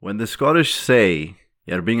When the Scottish say,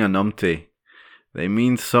 "You're being a numpty," they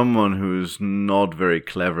mean someone who's not very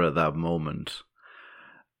clever at that moment.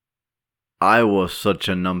 I was such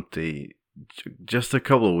a numpty just a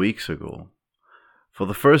couple of weeks ago. For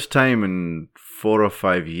the first time in 4 or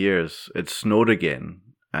 5 years, it snowed again,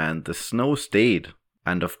 and the snow stayed.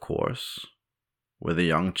 And of course, with a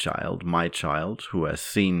young child, my child, who has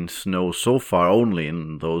seen snow so far only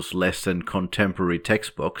in those less than contemporary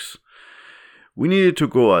textbooks, we needed to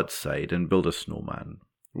go outside and build a snowman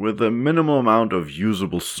with the minimal amount of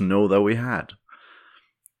usable snow that we had.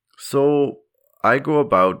 So I go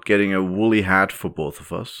about getting a woolly hat for both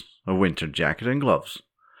of us, a winter jacket and gloves.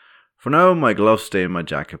 For now, my gloves stay in my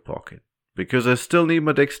jacket pocket, because I still need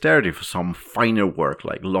my dexterity for some finer work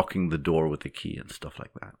like locking the door with the key and stuff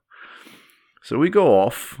like that. So we go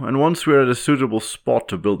off, and once we're at a suitable spot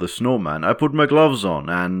to build the snowman, I put my gloves on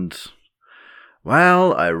and...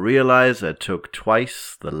 well, I realize I took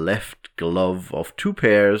twice the left glove of 2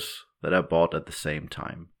 pairs that I bought at the same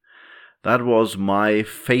time. That was my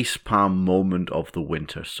facepalm moment of the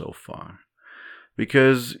winter so far.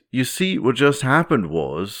 Because, you see, what just happened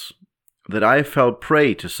was that I fell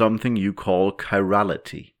prey to something you call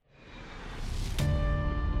chirality.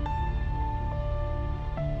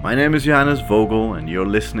 My name is Johannes Vogel, and you're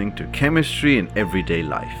listening to Chemistry in Everyday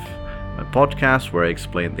Life, a podcast where I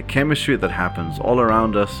explain the chemistry that happens all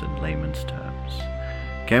around us in layman's terms.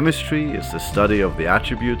 Chemistry is the study of the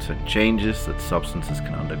attributes and changes that substances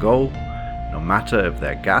can undergo, no matter if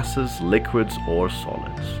they're gases, liquids, or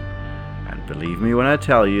solids. And believe me when I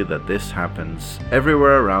tell you that this happens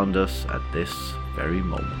everywhere around us at this very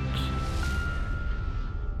moment.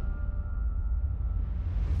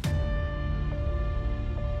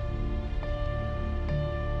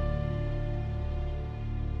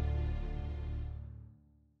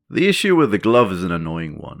 The issue with the glove is an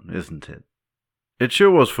annoying one, isn't it? It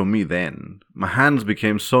sure was for me then. My hands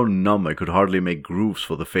became so numb I could hardly make grooves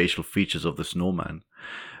for the facial features of the snowman.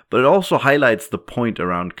 But it also highlights the point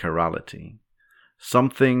around chirality.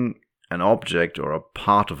 Something, an object or a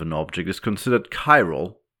part of an object, is considered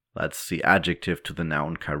chiral. That's the adjective to the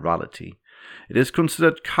noun chirality. It is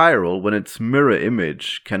considered chiral when its mirror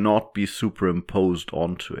image cannot be superimposed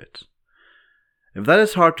onto it. If that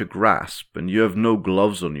is hard to grasp and you have no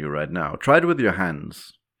gloves on you right now, try it with your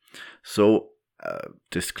hands. So,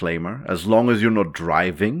 disclaimer, as long as you're not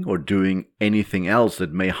driving or doing anything else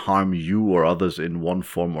that may harm you or others in one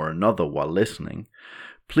form or another while listening,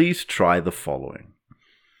 please try the following.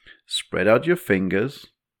 Spread out your fingers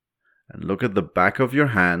and look at the back of your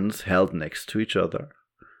hands held next to each other.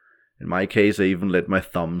 In my case, I even let my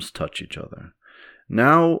thumbs touch each other.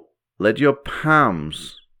 Now, let your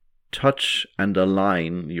palms touch and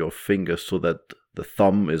align your fingers so that the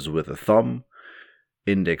thumb is with the thumb,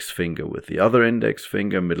 index finger with the other index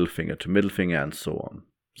finger, middle finger to middle finger, and so on.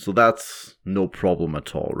 So that's no problem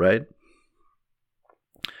at all, right?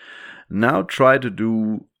 Now try to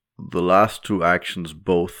do the last 2 actions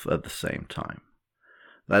both at the same time.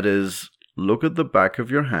 That is, look at the back of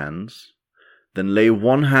your hands, then lay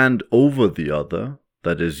one hand over the other,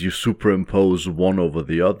 that is, you superimpose one over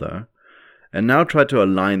the other, and now try to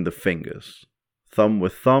align the fingers, thumb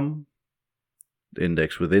with thumb,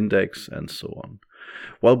 index with index, and so on,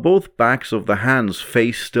 while both backs of the hands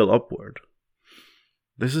face still upward.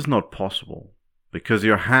 This is not possible, because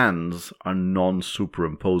your hands are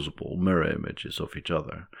non-superimposable mirror images of each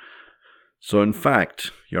other. So in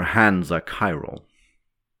fact, your hands are chiral.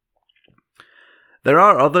 There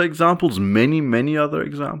are other examples, many other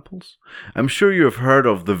examples. I'm sure you have heard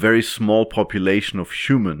of the very small population of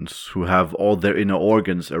humans who have all their inner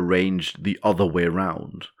organs arranged the other way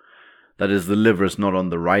around. That is, the liver is not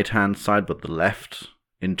on the right-hand side but the left.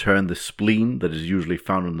 In turn, the spleen, that is usually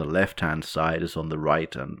found on the left-hand side, is on the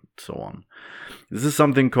right, and so on. This is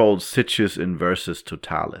something called situs inversus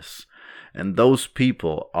totalis. And those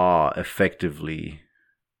people are effectively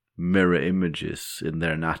mirror images in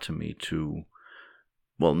their anatomy to,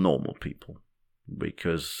 well, normal people,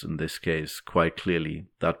 because in this case, quite clearly,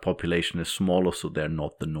 that population is smaller, so they're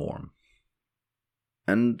not the norm.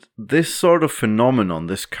 And this sort of phenomenon,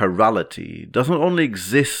 this chirality, doesn't only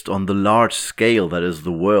exist on the large scale that is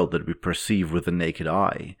the world that we perceive with the naked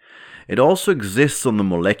eye. It also exists on the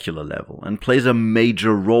molecular level and plays a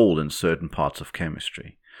major role in certain parts of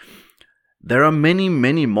chemistry. There are many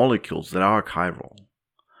molecules that are chiral.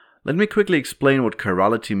 Let me quickly explain what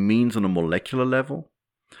chirality means on a molecular level.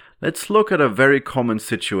 Let's look at a very common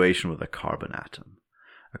situation with a carbon atom.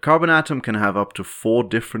 A carbon atom can have up to 4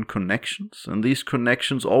 different connections, and these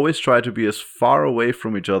connections always try to be as far away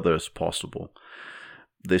from each other as possible.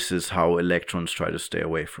 This is how electrons try to stay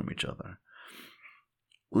away from each other.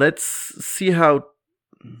 let's see how...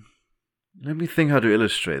 Let me think how to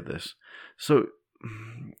illustrate this. So,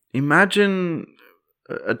 imagine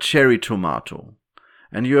a cherry tomato,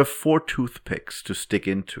 and you have 4 toothpicks to stick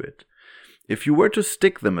into it. If you were to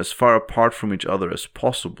stick them as far apart from each other as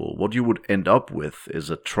possible, what you would end up with is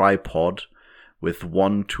a tripod with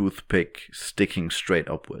 1 toothpick sticking straight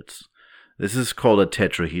upwards. This is called a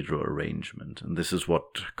tetrahedral arrangement, and this is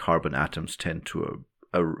what carbon atoms tend to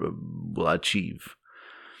achieve.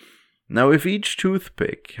 Now, if each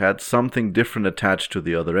toothpick had something different attached to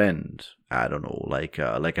the other end, I don't know, like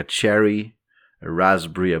a cherry, a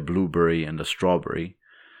raspberry, a blueberry, and a strawberry.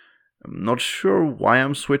 I'm not sure why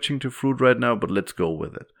I'm switching to fruit right now, but let's go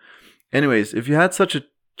with it. Anyways, if you had such a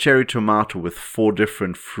cherry tomato with 4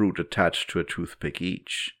 different fruit attached to a toothpick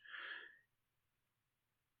each,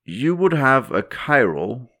 you would have a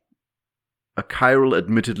chiral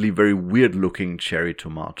admittedly very weird looking cherry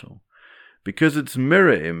tomato, because its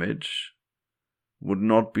mirror image would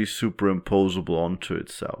not be superimposable onto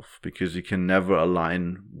itself, because you can never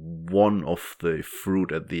align one of the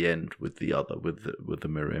fruit at the end with the other, with the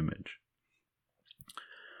mirror image.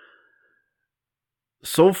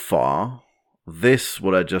 So far,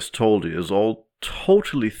 what I just told you, is all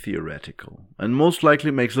totally theoretical, and most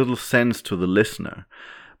likely makes little sense to the listener,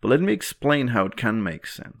 but let me explain how it can make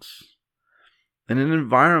sense. In an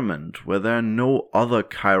environment where there are no other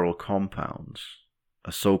chiral compounds,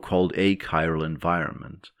 a so-called achiral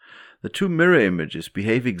environment, the 2 mirror images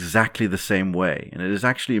behave exactly the same way, and it is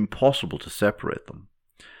actually impossible to separate them.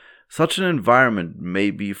 Such an environment may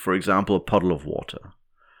be, for example, a puddle of water.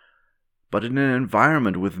 But in an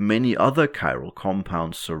environment with many other chiral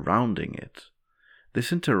compounds surrounding it,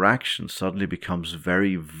 this interaction suddenly becomes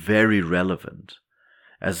very, very relevant,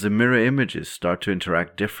 as the mirror images start to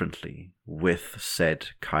interact differently with said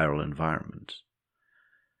chiral environment.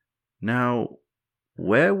 Now,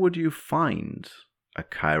 where would you find a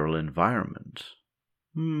chiral environment?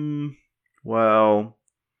 Well,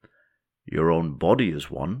 your own body is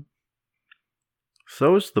one.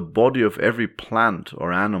 So is the body of every plant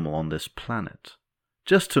or animal on this planet,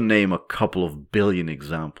 just to name a couple of billion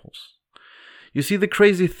examples. You see, the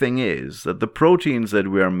crazy thing is that the proteins that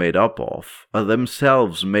we are made up of are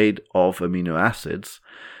themselves made of amino acids,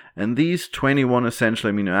 and these 21 essential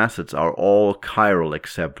amino acids are all chiral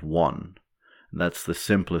except one. That's the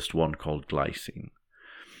simplest one, called glycine.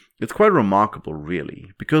 It's quite remarkable,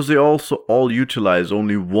 really, because they also all utilize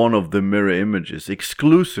only one of the mirror images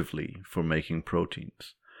exclusively for making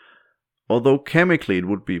proteins. Although chemically it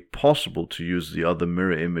would be possible to use the other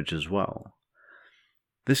mirror image as well.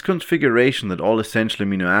 This configuration that all essential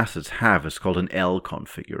amino acids have is called an L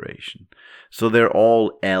configuration. So they're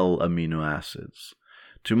all L amino acids.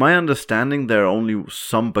 To my understanding, there are only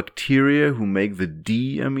some bacteria who make the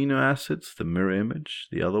D amino acids, the mirror image,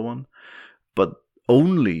 the other one, but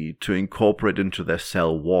only to incorporate into their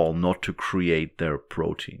cell wall, not to create their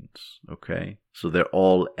proteins, okay? So they're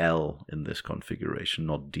all L in this configuration,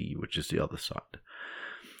 not D, which is the other side.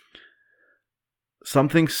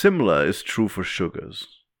 Something similar is true for sugars.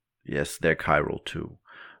 Yes, they're chiral too.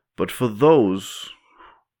 But for those,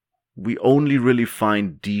 we only really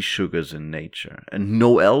find D sugars in nature and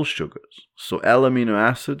no L sugars. So L amino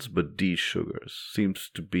acids, but D sugars seems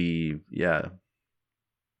to be,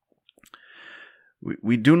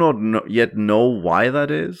 We do not yet know why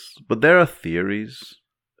that is, but there are theories.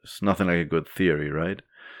 It's nothing like a good theory, right?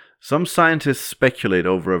 Some scientists speculate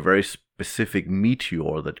over a very specific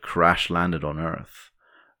meteor that crash-landed on Earth.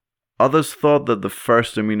 Others thought that the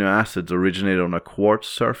first amino acids originated on a quartz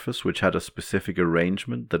surface which had a specific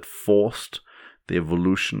arrangement that forced the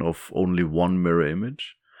evolution of only one mirror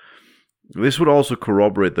image. This would also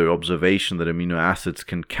corroborate the observation that amino acids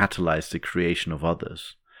can catalyze the creation of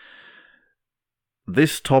others.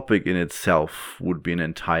 This topic in itself would be an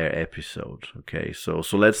entire episode, okay? So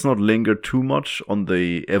let's not linger too much on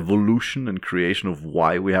the evolution and creation of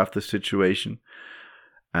why we have this situation.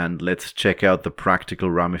 And let's check out the practical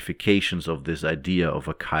ramifications of this idea of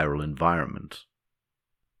a chiral environment.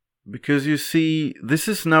 Because you see, this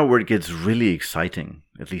is now where it gets really exciting,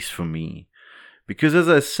 at least for me. Because as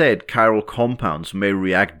I said, chiral compounds may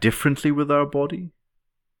react differently with our body.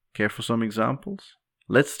 Care for some examples?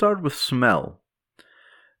 Let's start with smell.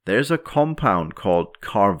 There's a compound called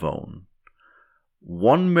carvone.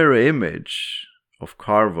 One mirror image of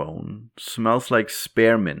carvone smells like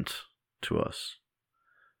spearmint to us.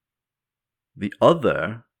 The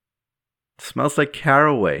other smells like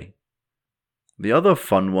caraway. The other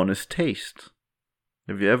fun one is taste.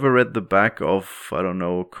 Have you ever read the back of, I don't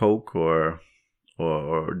know, Coke or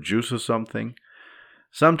juice or something?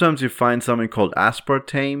 Sometimes you find something called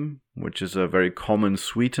aspartame, which is a very common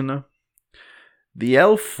sweetener. The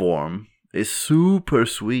L form is super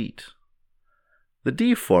sweet. The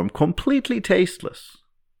D form, completely tasteless.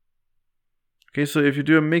 Okay, so if you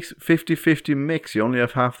do a 50-50 mix, you only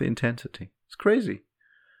have half the intensity. It's crazy.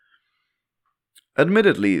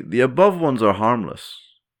 Admittedly, the above ones are harmless.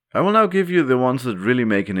 I will now give you the ones that really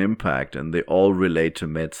make an impact, and they all relate to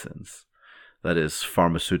medicines. That is,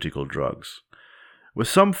 pharmaceutical drugs. With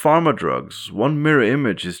some pharma drugs, one mirror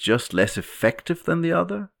image is just less effective than the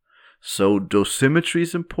other, so dosimetry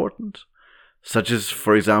is important, such as,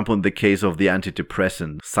 for example, in the case of the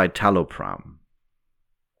antidepressant citalopram.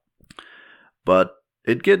 But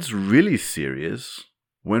it gets really serious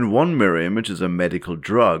when one mirror image is a medical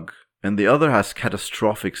drug and the other has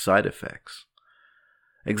catastrophic side effects.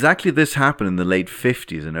 Exactly this happened in the late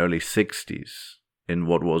 50s and early 60s in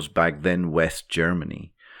what was back then West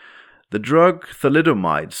Germany. The drug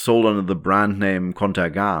thalidomide, sold under the brand name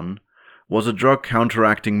Contergan, was a drug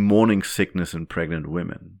counteracting morning sickness in pregnant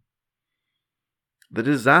women. The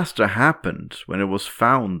disaster happened when it was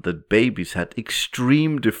found that babies had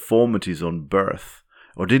extreme deformities on birth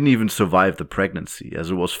or didn't even survive the pregnancy, as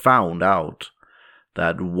it was found out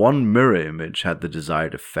that one mirror image had the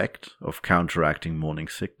desired effect of counteracting morning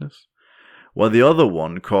sickness, while the other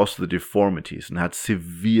one caused the deformities and had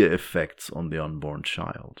severe effects on the unborn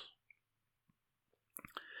child.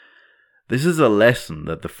 This is a lesson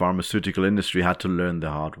that the pharmaceutical industry had to learn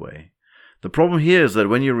the hard way. The problem here is that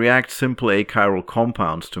when you react simple achiral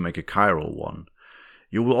compounds to make a chiral one,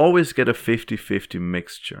 you will always get a 50-50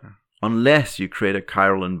 mixture, unless you create a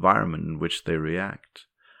chiral environment in which they react.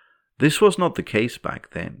 This was not the case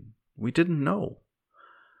back then. We didn't know.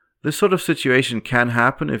 This sort of situation can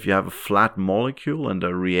happen if you have a flat molecule and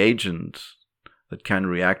a reagent that can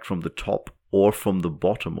react from the top or from the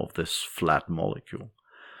bottom of this flat molecule.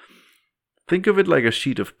 Think of it like a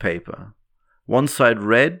sheet of paper. One side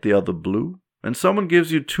red, the other blue, and someone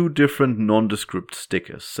gives you two different nondescript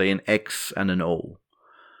stickers, say an X and an O.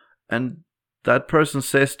 And that person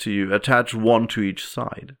says to you, attach one to each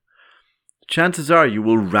side. Chances are you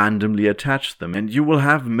will randomly attach them, and you will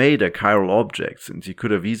have made a chiral object, since you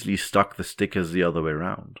could have easily stuck the stickers the other way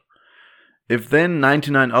around. If then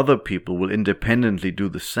 99 other people will independently do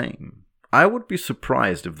the same, I would be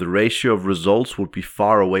surprised if the ratio of results would be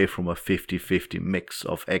far away from a 50-50 mix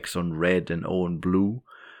of X on red and O on blue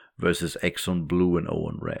versus X on blue and O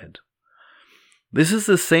on red. This is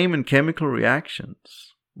the same in chemical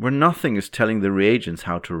reactions, where nothing is telling the reagents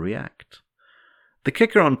how to react. The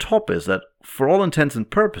kicker on top is that, for all intents and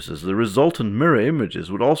purposes, the resultant mirror images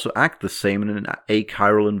would also act the same in an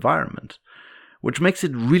achiral environment, which makes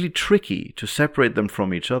it really tricky to separate them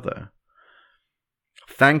from each other.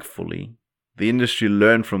 Thankfully, the industry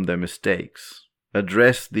learned from their mistakes,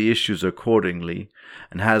 addressed the issues accordingly,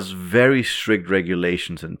 and has very strict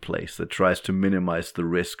regulations in place that tries to minimize the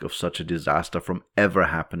risk of such a disaster from ever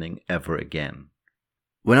happening ever again.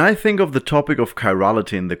 When I think of the topic of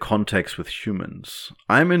chirality in the context with humans,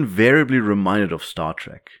 I'm invariably reminded of Star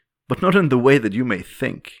Trek, but not in the way that you may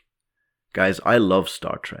think. Guys, I love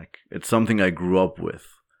Star Trek. It's something I grew up with.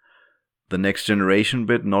 The Next Generation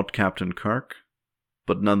bit, not Captain Kirk,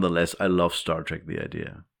 but nonetheless, I love Star Trek, the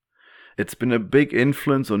idea. It's been a big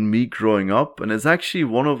influence on me growing up, and it's actually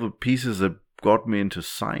one of the pieces that got me into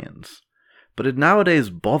science. But it nowadays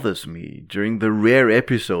bothers me during the rare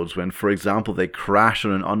episodes when, for example, they crash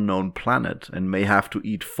on an unknown planet and may have to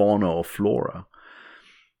eat fauna or flora.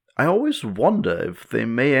 I always wonder if they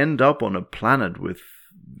may end up on a planet with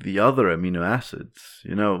the other amino acids,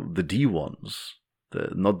 the D ones.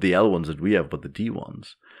 Not the L ones that we have, but the D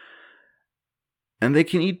ones. And they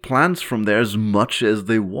can eat plants from there as much as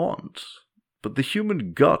they want. But the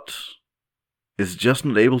human gut is just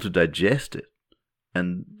not able to digest it.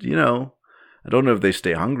 And, I don't know if they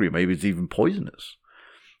stay hungry. Maybe it's even poisonous.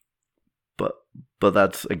 But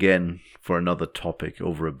that's, again, for another topic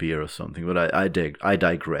over a beer or something. But I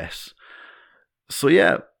digress. So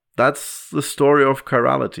yeah, that's the story of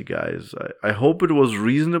chirality, guys. I hope it was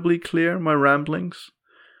reasonably clear, my ramblings.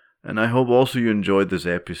 And I hope also you enjoyed this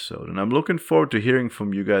episode. And I'm looking forward to hearing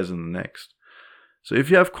from you guys in the next. So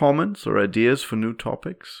if you have comments or ideas for new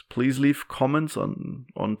topics, please leave comments on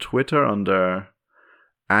Twitter under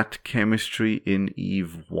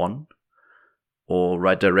 @chemistryineve1 or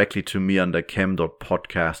write directly to me under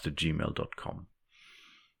chem.podcast@gmail.com.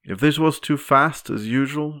 If this was too fast, as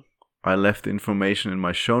usual, I left the information in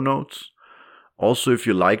my show notes. Also, if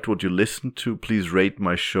you liked what you listened to, please rate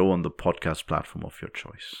my show on the podcast platform of your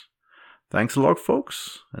choice. Thanks a lot,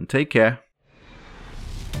 folks, and take care.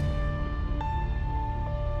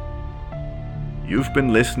 You've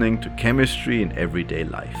been listening to Chemistry in Everyday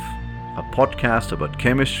Life, a podcast about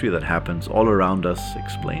chemistry that happens all around us,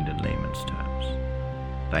 explained in layman's terms.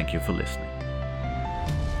 Thank you for listening.